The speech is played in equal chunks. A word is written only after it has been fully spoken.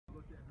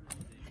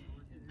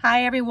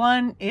Hi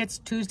everyone, it's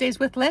Tuesdays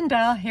with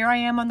Linda. Here I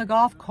am on the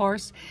golf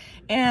course,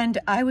 and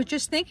I was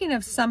just thinking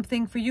of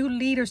something for you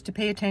leaders to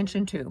pay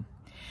attention to.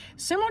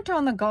 Similar to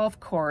on the golf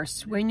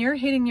course, when you're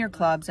hitting your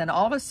clubs and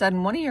all of a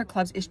sudden one of your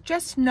clubs is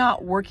just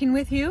not working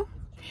with you,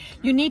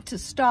 you need to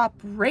stop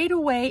right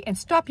away and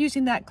stop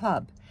using that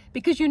club,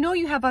 because you know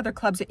you have other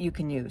clubs that you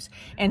can use.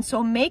 And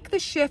so make the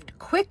shift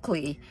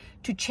quickly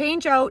to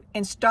change out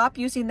and stop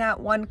using that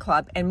one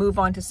club and move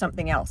on to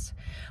something else.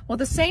 Well,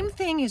 the same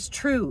thing is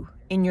true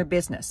in your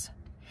business.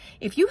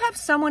 If you have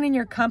someone in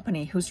your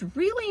company who's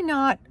really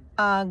not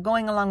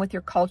going along with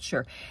your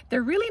culture,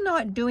 they're really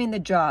not doing the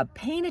job,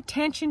 paying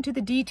attention to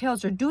the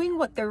details, or doing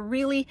what they're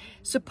really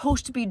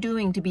supposed to be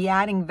doing to be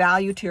adding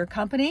value to your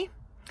company,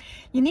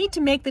 you need to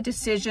make the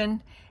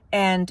decision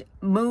and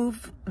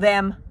move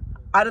them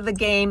out of the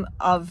game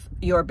of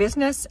your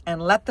business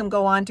and let them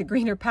go on to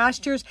greener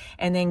pastures,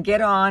 and then get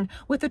on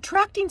with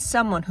attracting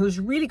someone who's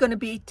really going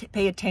to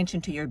pay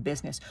attention to your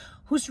business,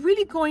 who's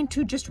really going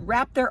to just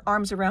wrap their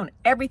arms around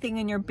everything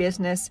in your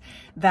business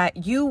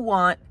that you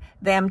want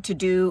them to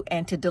do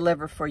and to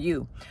deliver for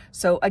you.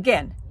 So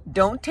again,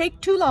 don't take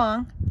too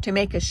long to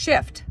make a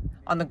shift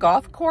on the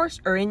golf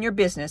course or in your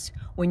business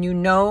when you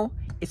know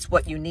it's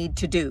what you need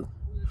to do.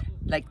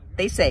 Like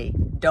they say,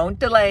 don't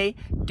delay,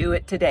 do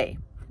it today.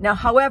 Now,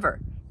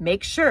 however,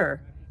 make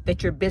sure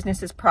that your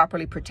business is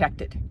properly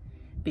protected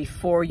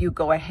before you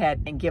go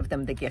ahead and give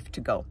them the gift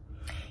to go.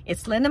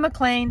 It's Linda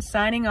Mclean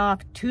signing off,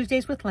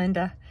 Tuesdays with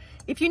Linda.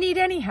 If you need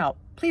any help,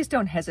 please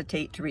don't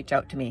hesitate to reach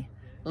out to me.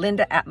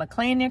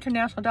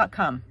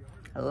 Linda@McleanInternational.com.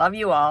 I love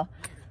you all.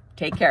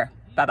 Take care.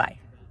 Bye-bye.